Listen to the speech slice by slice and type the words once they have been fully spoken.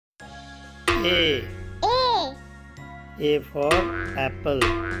A. A. A for apple.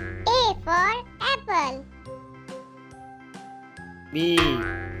 A for apple. B.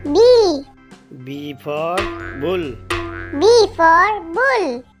 B. B for bull. B for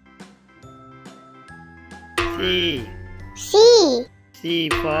bull. C. C. C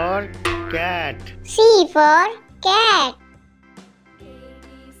for cat. C for cat.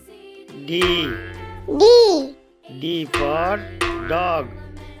 D. D. D for dog.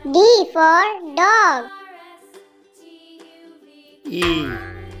 D for dog. E.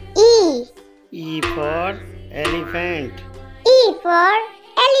 E. E for elephant. E for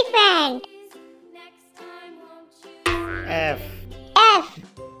elephant. F. F.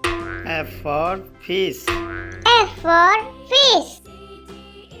 F for fish. F for fish.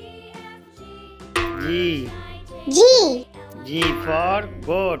 G. G. G for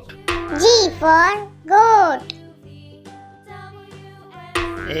goat. G for goat.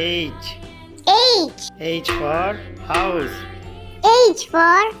 H. H. H for house. H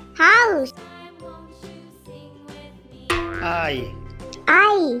for house. I.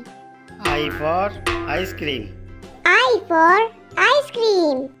 I. I for ice cream. I for ice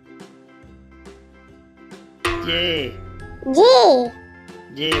cream. J. J.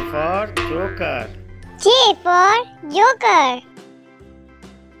 J for joker. J for joker.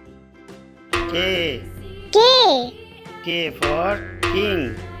 K. K. K for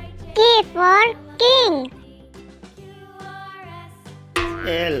king. K for king.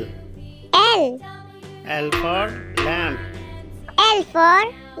 L. L. L for lamp. L for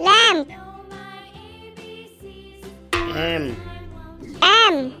lamp. M.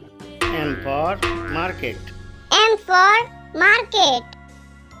 M. M for market. M for market.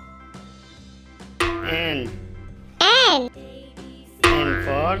 N. N. N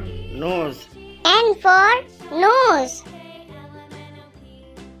for nose. N for nose.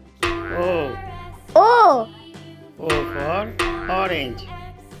 O. O. O for orange.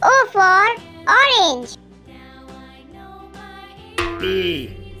 O for orange.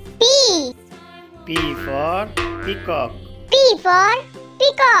 P. P. P for peacock. P for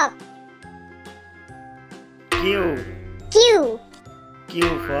peacock. Q. Q. Q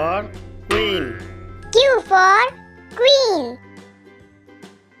for queen. Q for queen.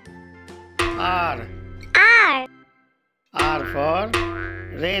 R. R. R for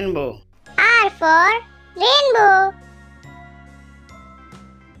rainbow. R for rainbow.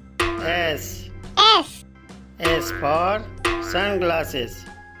 S. S. S for sunglasses.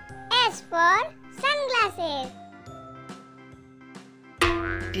 S for sunglasses.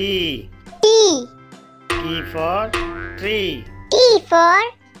 T. T. T for tree. T for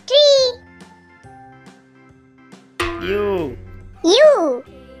tree. U. U.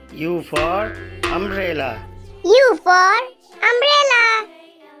 U for umbrella. U for umbrella.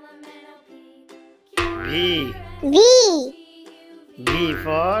 V. V. V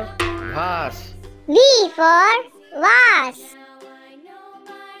for vase. V for vase.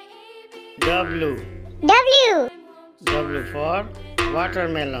 W. W. W for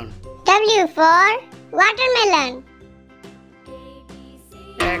watermelon. W for watermelon.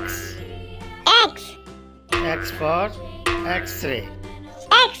 X. X. X for X-ray.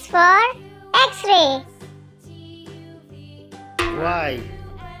 X for X-ray. Y.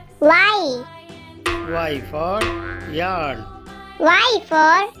 Y. Y for yarn. Y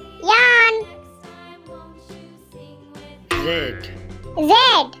for yarn. Z.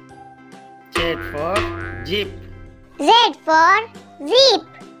 Z. Z for jeep. Z for zip.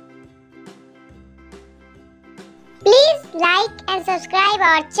 Please like and subscribe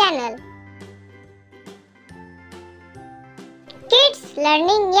our channel. Kids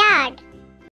Learning Yard.